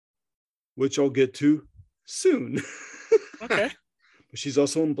 which I'll get to soon. Okay. But she's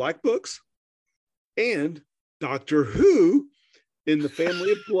also in Black Books and Doctor Who in The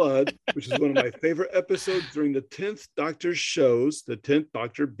Family of Blood, which is one of my favorite episodes during the 10th Doctor shows, the 10th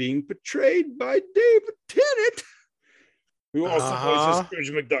Doctor being portrayed by David Tennant, who also voices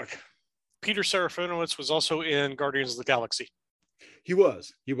Scrooge McDuck. Peter Serafinowicz was also in Guardians of the Galaxy. He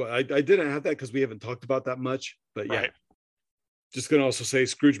was. I didn't have that because we haven't talked about that much, but yeah. Right. Just going to also say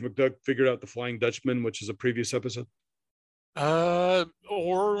Scrooge McDuck figured out the Flying Dutchman, which is a previous episode. Or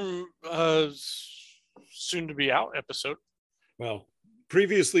soon to be out episode. Well,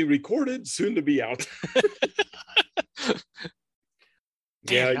 previously recorded, soon to be out.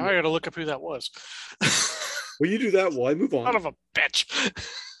 Damn, now I got to look up who that was. Well, you do that while I move on. Son of a bitch.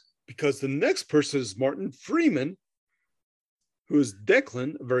 Because the next person is Martin Freeman, who is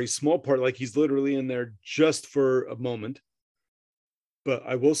Declan, a very small part, like he's literally in there just for a moment. But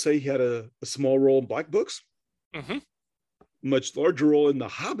I will say he had a small role in Black Books. Mm-hmm. Much larger role in The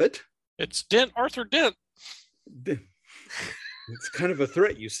Hobbit. It's Arthur Dent. It's kind of a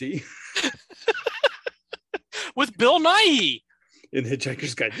threat, you see. With Bill Nighy. In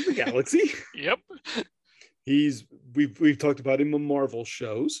Hitchhiker's Guide to the Galaxy. Yep. We've talked about him on Marvel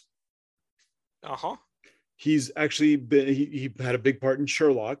shows. Uh-huh. He's actually been he had a big part in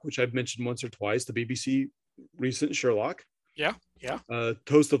Sherlock, which I've mentioned once or twice, the BBC recent Sherlock. Yeah.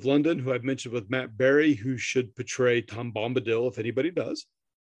 Toast of London, who I've mentioned with Matt Berry, who should portray Tom Bombadil if anybody does.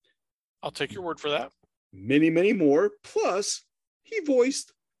 I'll take your word for that. Many, many more. Plus, he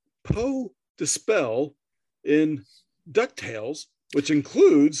voiced Poe Dispel in DuckTales, which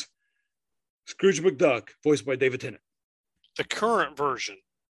includes Scrooge McDuck, voiced by David Tennant. The current version,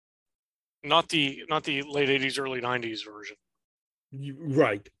 not the late 80s, early 90s version.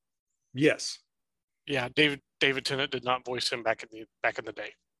 Right. Yes. Yeah, David Tennant did not voice him back in the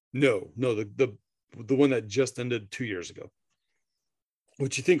day. No, the one that just ended 2 years ago.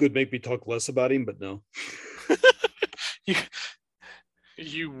 Which you think would make me talk less about him, but no.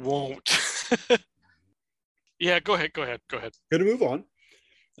 You won't. Yeah, go ahead. Going to move on.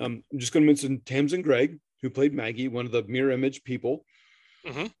 I'm just going to mention Tamsin Greig, who played Maggie, one of the mirror image people,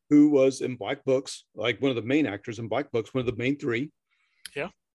 who was in Black Books, like one of the main actors in Black Books, one of the main 3. Yeah.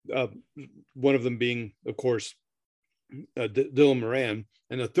 One of them being, of course, Dylan Moran.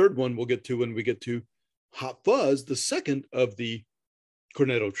 And the third one we'll get to when we get to Hot Fuzz, the second of the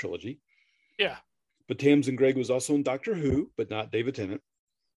Cornetto trilogy. Yeah. But Tamsin Greig was also in Doctor Who, but not David Tennant.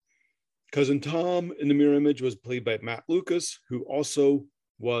 Cousin Tom in the mirror image was played by Matt Lucas, who also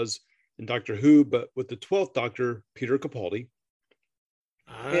was in Doctor Who, but with the 12th Doctor, Peter Capaldi.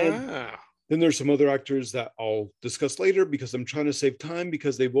 And then there's some other actors that I'll discuss later because I'm trying to save time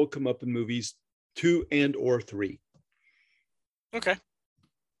because they will come up in movies 2 and or 3. Okay.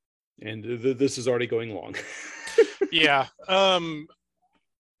 And this is already going long. Yeah. I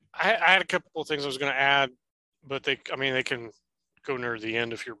had a couple of things I was going to add, but they can go near the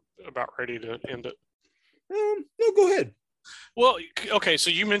end if you're about ready to end it. No, go ahead. Well, okay. So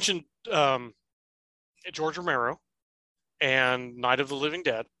you mentioned George Romero. and Night of the Living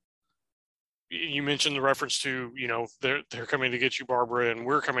Dead. You mentioned the reference to, they're coming to get you, Barbara, and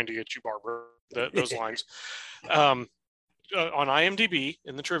we're coming to get you, Barbara. Those lines. On IMDb,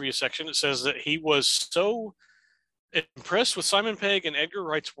 in the trivia section, it says that he was so impressed with Simon Pegg and Edgar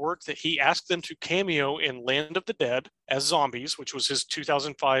Wright's work that he asked them to cameo in Land of the Dead as zombies, which was his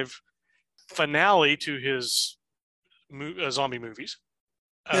 2005 finale to his zombie movies.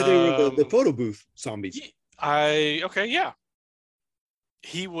 Yeah, they were the photo booth zombies. Yeah.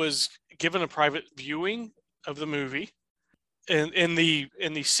 He was given a private viewing of the movie. And in the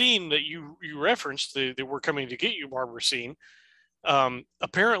scene that you referenced, the "We're coming to get you, Barbara" scene,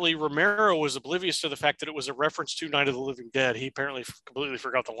 apparently Romero was oblivious to the fact that it was a reference to Night of the Living Dead. He apparently completely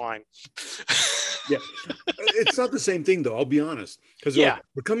forgot the line. Yeah, it's not the same thing, though. I'll be honest, because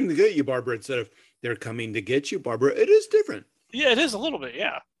we're coming to get you, Barbara, instead of they're coming to get you, Barbara. It is different. Yeah, it is a little bit.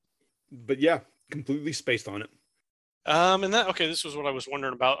 Yeah, but yeah, completely spaced on it. And this was what I was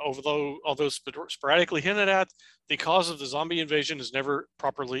wondering about. Although sporadically hinted at, the cause of the zombie invasion is never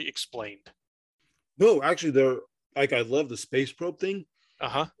properly explained. No, actually, I love the space probe thing.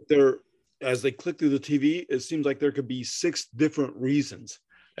 As they click through the TV, it seems like there could be 6 different reasons.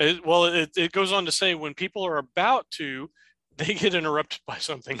 It goes on to say when people are about to, they get interrupted by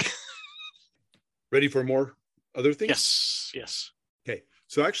something. Ready for more other things? Yes. Okay,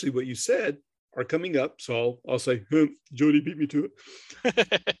 so actually, what you said are coming up, so I'll say, Jody beat me to it.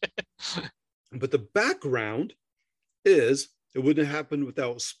 But the background is it wouldn't have happened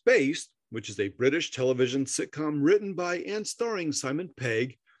without Spaced, which is a British television sitcom written by and starring Simon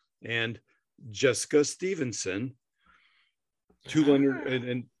Pegg and Jessica Stevenson. Two Londoners,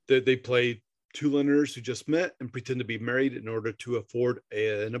 and they play 2 Londoners who just met and pretend to be married in order to afford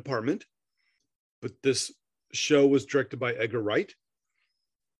an apartment. But this show was directed by Edgar Wright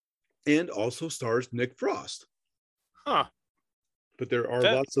and also stars Nick Frost. Huh. But there are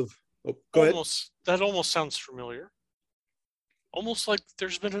lots of... Oh, go ahead. That almost sounds familiar. Almost like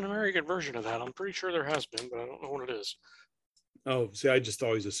there's been an American version of that. I'm pretty sure there has been, but I don't know what it is. Oh, see, I just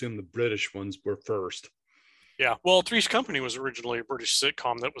always assumed the British ones were first. Yeah. Well, Three's Company was originally a British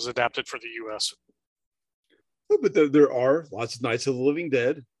sitcom that was adapted for the U.S. Oh, but there are lots of Nights of the Living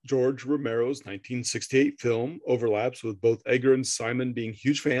Dead. George Romero's 1968 film overlaps with both Edgar and Simon being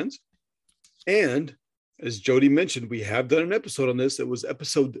huge fans. And as Jody mentioned, we have done an episode on this. It was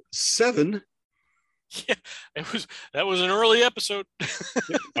episode 7. Yeah, that was an early episode.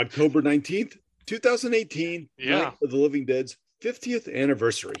 October 19th, 2018. Yeah. Night of the Living Dead's 50th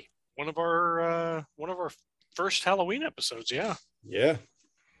anniversary. One of our first Halloween episodes. Yeah. Yeah.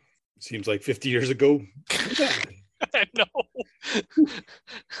 Seems like 50 years ago. I know.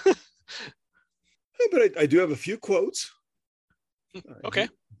 But I do have a few quotes. Okay.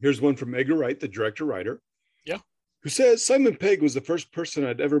 Here's one from Edgar Wright, the director-writer. Yeah. Who says, Simon Pegg was the first person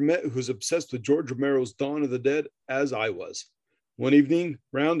I'd ever met who was obsessed with George Romero's Dawn of the Dead, as I was. One evening,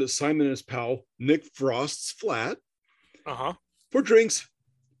 round at Simon and his pal Nick Frost's flat for drinks,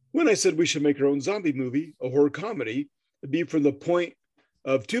 when I said we should make our own zombie movie, a horror comedy, it'd be from the point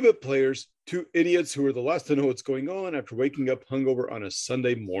of 2-bit players, 2 idiots who were the last to know what's going on after waking up hungover on a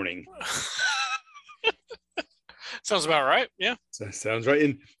Sunday morning. Sounds about right. Yeah. That sounds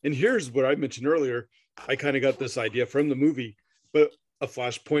right. And here's what I mentioned earlier. I kind of got this idea from the movie, but a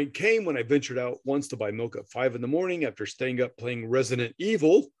flashpoint came when I ventured out once to buy milk at 5 a.m. after staying up playing Resident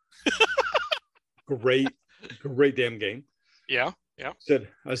Evil. Great damn game. Yeah. Said,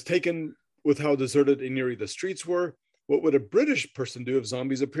 I was taken with how deserted and eerie the streets were. What would a British person do if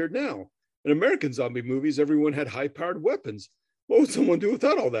zombies appeared now? In American zombie movies, everyone had high-powered weapons. What would someone do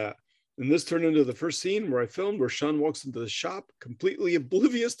without all that? And this turned into the first scene where I filmed where Sean walks into the shop completely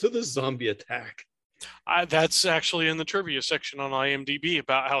oblivious to the zombie attack. That's actually in the trivia section on IMDb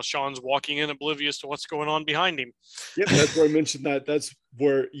about how Sean's walking in oblivious to what's going on behind him. Yep, that's where I mentioned that. That's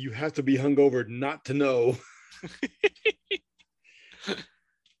where you have to be hungover not to know.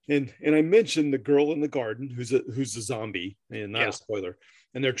 And I mentioned the girl in the garden who's a zombie, and not a spoiler.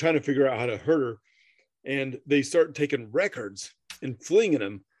 And they're trying to figure out how to hurt her. And they start taking records and flinging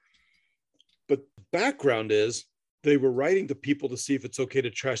them. But the background is they were writing to people to see if it's okay to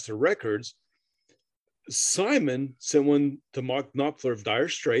trash their records. Simon sent one to Mark Knopfler of Dire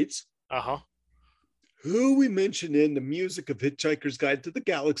Straits, who we mentioned in the music of Hitchhiker's Guide to the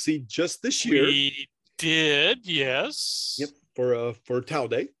Galaxy just this year. We did, yes. Yep, for Tau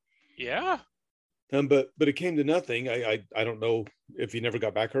Day. Yeah. But it came to nothing. I don't know if he never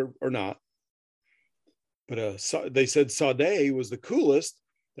got back or not. But they said Sade was the coolest,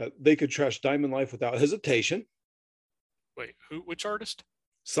 that they could trash Diamond Life without hesitation. Wait, which artist?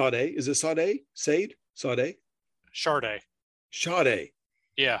 Sade. Is it Sade? Sade? Sade? Sade. Sade.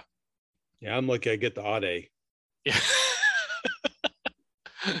 Yeah. Yeah, I'm lucky I get the odd A. Yeah.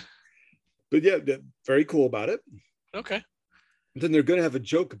 But yeah, very cool about it. Okay. Then they're going to have a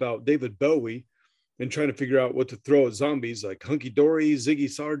joke about David Bowie and trying to figure out what to throw at zombies like Hunky Dory, Ziggy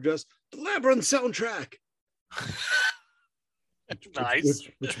Stardust, the Labyrinth soundtrack. Nice.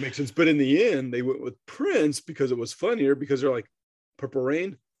 Which makes sense. But in the end, they went with Prince because it was funnier because they're like, Purple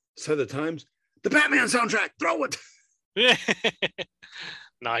Rain, Sign of the Times, the Batman soundtrack, throw it.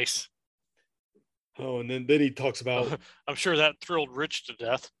 Nice. Oh, and then he talks about, I'm sure that thrilled Rich to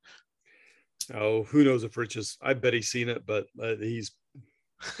death. oh, who knows if Rich is, I bet he's seen it, but he's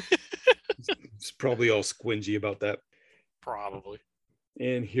probably all squingy about that. Probably.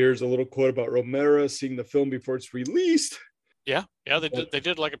 And here's a little quote about Romero seeing the film before it's released. Yeah. Yeah. They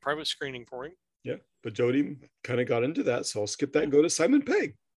did like a private screening for him. Yeah. But Jody kind of got into that. So I'll skip that and go to Simon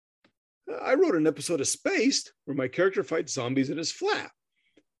Pegg. I wrote an episode of Spaced where my character fights zombies in his flat.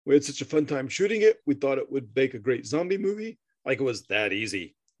 We had such a fun time shooting it. We thought it would make a great zombie movie. Like it was that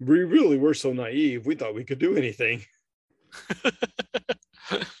easy. We really were so naive. We thought we could do anything.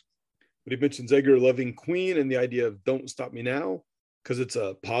 But he mentions Edgar loving Queen and the idea of Don't Stop Me Now because it's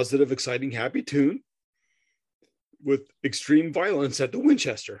a positive, exciting, happy tune with extreme violence at the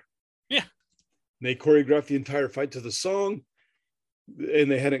Winchester. Yeah. And they choreographed the entire fight to the song, and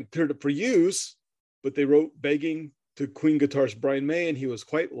they hadn't cleared it for use, but they wrote begging to Queen guitarist Brian May, and he was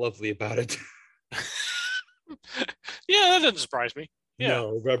quite lovely about it. Yeah, that doesn't surprise me. Yeah.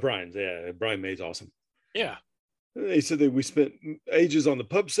 No, Brian May's awesome. Yeah. They said that we spent ages on the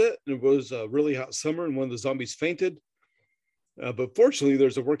pub set, and it was a really hot summer, and one of the zombies fainted. But fortunately,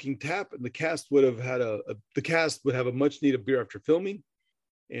 there's a working tap, and the cast would have a much needed beer after filming.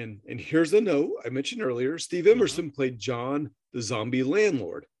 And here's the note I mentioned earlier: Steve Emerson played John, the zombie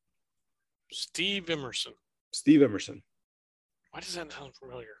landlord. Steve Emerson. Steve Emerson. Why does that sound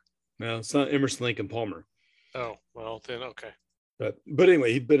familiar? No, it's not Emerson, Lake and Palmer. Oh, well then, okay. But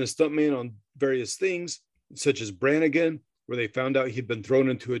anyway, he'd been a stuntman on various things, such as Brannigan, where they found out he'd been thrown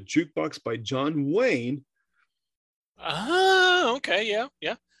into a jukebox by John Wayne. Ah, okay,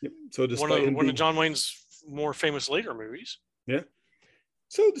 yeah. So despite one of John Wayne's more famous later movies. Yeah.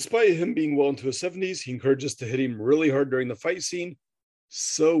 So despite him being well into his 70s, he encouraged us to hit him really hard during the fight scene.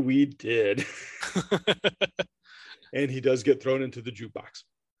 So we did. And he does get thrown into the jukebox.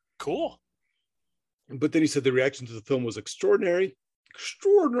 Cool. But then he said the reaction to the film was extraordinary.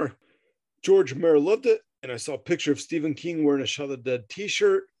 Extraordinary. George Romero loved it. And I saw a picture of Stephen King wearing a Shaun of the Dead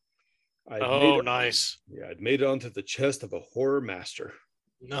t-shirt. Nice. Yeah, I'd made it onto the chest of a horror master.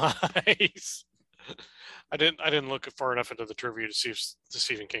 Nice. I didn't look far enough into the trivia to see the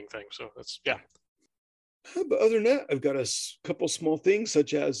Stephen King thing. So that's, yeah. But other than that, I've got a couple small things,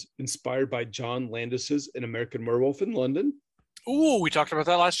 such as inspired by John Landis's An American Werewolf in London. Ooh, we talked about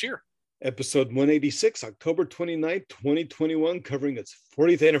that last year. Episode 186, October 29th, 2021, covering its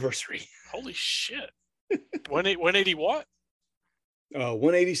 40th anniversary. Holy shit. 180 what?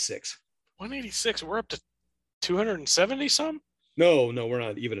 186. 186. We're up to 270 some? No, we're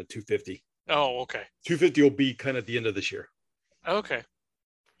not even at 250. Oh, okay. 250 will be kind of at the end of this year. Okay.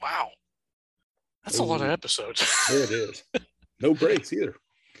 Wow. That's a lot of episodes. There it is. No breaks either.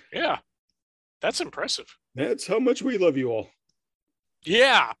 Yeah. That's impressive. That's how much we love you all.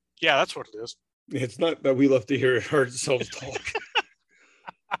 Yeah. Yeah, that's what it is. It's not that we love to hear ourselves talk.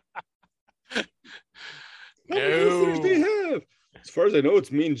 How many listeners do you have? As far as I know,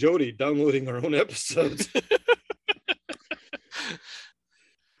 it's me and Jody downloading our own episodes.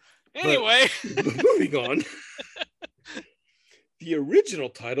 Anyway. Moving on. The original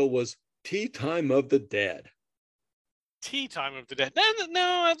title was Tea Time of the Dead. Tea Time of the Dead.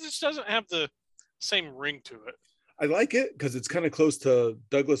 No, it just doesn't have the same ring to it. I like it because it's kind of close to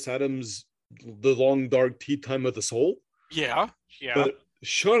Douglas Adams' The Long Dark Tea Time of the Soul. Yeah. But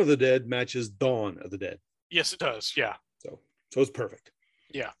Shaun of the Dead matches Dawn of the Dead. Yes, it does. Yeah. So it's perfect.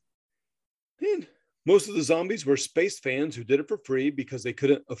 Yeah. And most of the zombies were Spaced fans who did it for free because they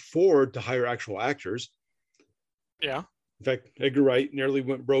couldn't afford to hire actual actors. Yeah. In fact, Edgar Wright nearly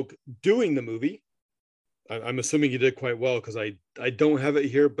went broke doing the movie. I'm assuming he did quite well because I don't have it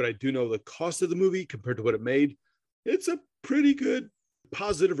here, but I do know the cost of the movie compared to what it made. It's a pretty good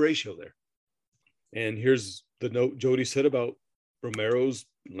positive ratio there. And here's the note Jody said about Romero's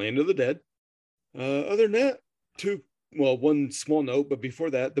Land of the Dead. Other than that, one small note, but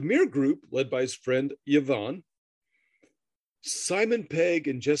before that, the Mir Group, led by his friend Yvonne, Simon Pegg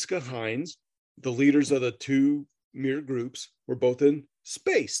and Jessica Hines, the leaders of the two Mir groups, were both in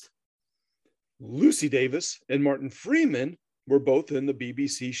Spaced. Lucy Davis and Martin Freeman were both in the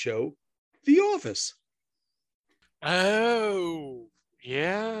BBC show The Office. Oh,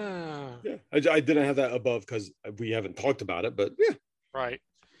 yeah. Yeah, I didn't have that above because we haven't talked about it, but yeah. Right.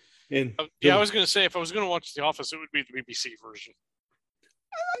 And Yeah, I was going to say if I was going to watch The Office, it would be the BBC version.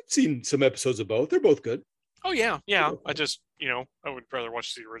 I've seen some episodes of both. They're both good. Oh yeah, yeah. I just, I would rather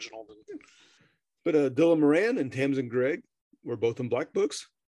watch the original than. But Dylan Moran and Tamsin Gregg were both in Black Books,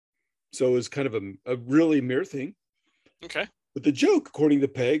 so it was kind of a really mere thing. Okay. But the joke, according to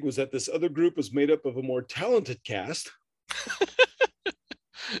Peg, was that this other group was made up of a more talented cast,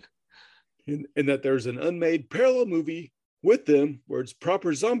 and that there's an unmade parallel movie with them where it's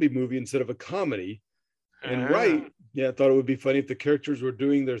proper zombie movie instead of a comedy. And Wright, thought it would be funny if the characters were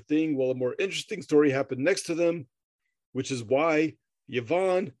doing their thing while a more interesting story happened next to them, which is why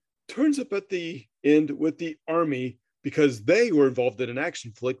Yvonne turns up at the end with the army because they were involved in an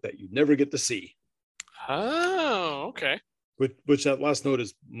action flick that you never get to see. Oh, okay. Which that last note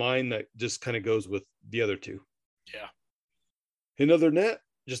is mine that just kind of goes with the other two. Yeah. In other net,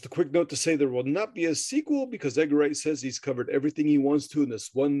 just a quick note to say there will not be a sequel because Edgar Wright says he's covered everything he wants to in this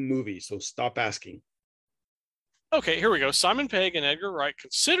one movie, so stop asking. Okay, here we go. Simon Pegg and Edgar Wright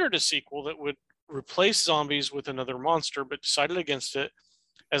considered a sequel that would replace zombies with another monster, but decided against it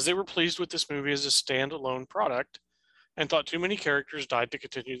as they were pleased with this movie as a standalone product and thought too many characters died to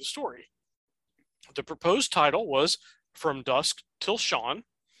continue the story. The proposed title was From Dusk Till Dawn.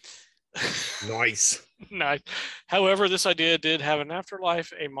 Nice. Nice. However, this idea did have an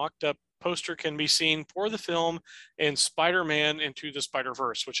afterlife. A mocked up poster can be seen for the film and Spider-Man Into the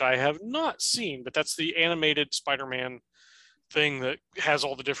Spider-Verse, which I have not seen, but that's the animated Spider-Man thing that has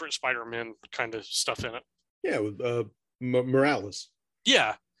all the different Spider-Man kind of stuff in it. Yeah, with Morales.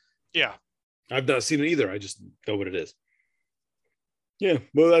 Yeah. Yeah. I've not seen it either. I just know what it is. Yeah,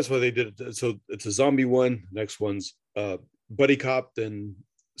 well, that's why they did it. So it's a zombie one. Next one's buddy cop, then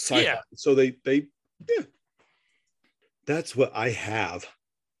sci-fi. Yeah. So they that's what I have.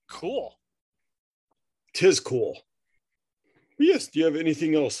 Cool. 'Tis cool. Yes. Do you have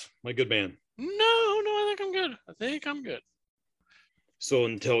anything else, my good man? No, I think I'm good. So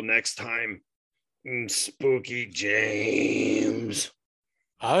until next time, Spooky James.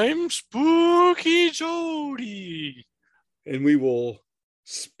 I'm Spooky Jody. And we will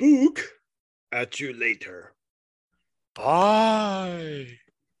spook at you later. Bye.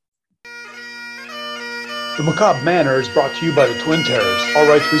 The Macabre Manor is brought to you by the Twin Terrors. All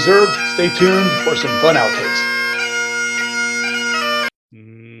rights reserved. Stay tuned for some fun outtakes.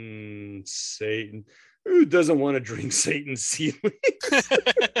 Satan. Who doesn't want to drink Satan's seaweed?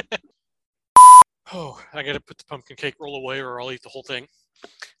 Oh, I got to put the pumpkin cake roll away or I'll eat the whole thing.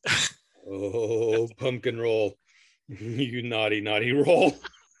 Oh, pumpkin roll. You naughty roll.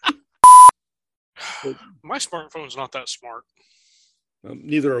 My smartphone's not that smart.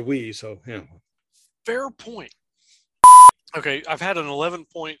 Neither are we, so yeah. Fair point. Okay, I've had an 11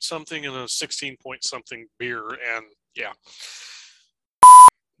 point something and a 16 point something beer, and yeah.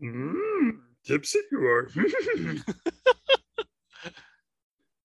 Tipsy you are.